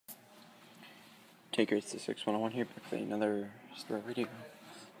Taker, it's the 6101 here, back with another store video.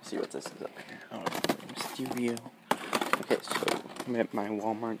 Let's see what this is up here. Oh, Mysterio. Okay, so I'm at my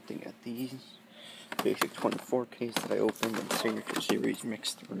Walmart. They got these basic 24 case that I opened and Signature Series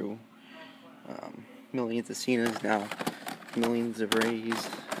mixed through. Millions of Cenas now, millions of Rays.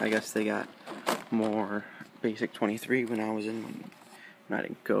 I guess they got more basic 23 when I was in when I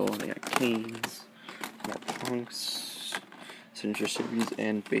didn't go. They got Canes, more Punks, Signature Series,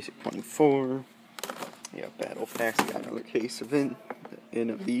 and basic 24. Yeah, Battle Packs. Got another case of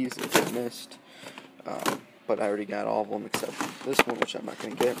of these that I missed. But I already got all of them except this one, which I'm not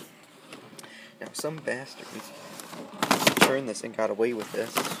going to get. Now, some bastards turned this and got away with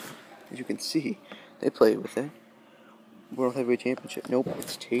this. As you can see, they played with it. World Heavyweight Championship. Nope,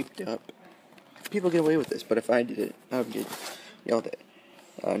 it's taped up. People get away with this, but if I did it, I would get yelled at.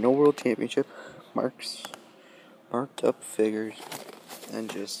 No World Championship, marked up figures, and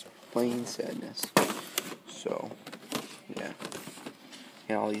just plain sadness. So, yeah.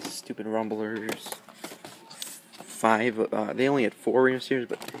 And all these stupid rumblers. 5, they only had 4 Reno series,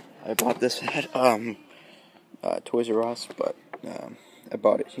 but I bought this at Toys R Us, but I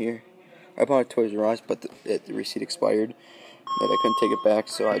bought it here. I bought it at Toys R Us, but the receipt expired, that I couldn't take it back,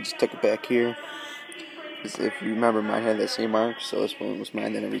 so I just took it back here. Because if you remember, mine had that same mark, so this one was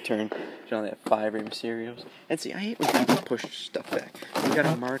mine, then I returned. I only have 5 Reno cereals. And see, I hate when people push stuff back. You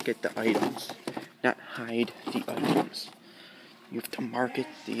gotta market the items, not hide the items. You have to market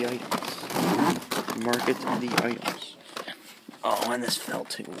the items. Market the items. Oh, and this fell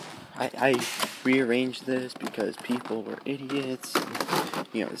too. I rearranged this because people were idiots.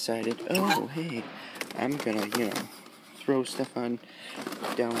 And, decided, oh, hey, I'm gonna, throw stuff on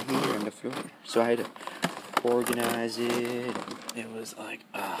down here on the floor. So I had to organize it. It was like,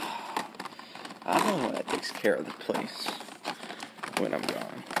 I don't know, that takes care of the place when I'm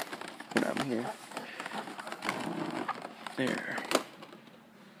gone. When I'm here. There.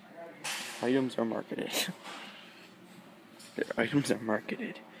 Items are marketed. Their items are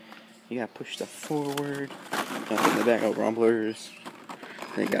marketed. You gotta push stuff forward. In the back of Rumblers.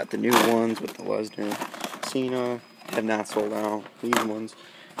 They got the new ones with the Lesnar, Cena. Have not sold out. These ones.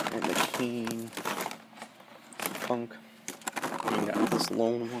 And the King. Punk. And you got this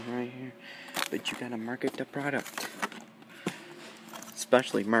lone one right here. But you gotta market the product.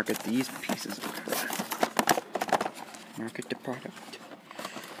 Especially market these pieces of crap. Market the product.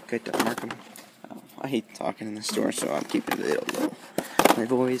 Get to mark them. I hate talking in the store, so I'm keeping it a little low. My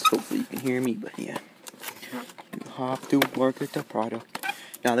voice, hopefully you can hear me, but yeah. You have to market the product.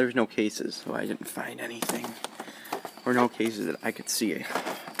 Now, there's no cases, so I didn't find anything. Or no cases that I could see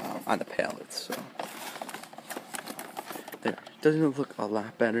on the pallets, so. There. Doesn't it look a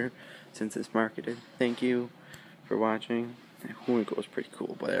lot better since it's marketed? Thank you for watching. That Hoonico is pretty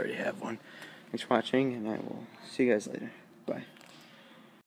cool, but I already have one. Thanks for watching, and I will see you guys later. Bye.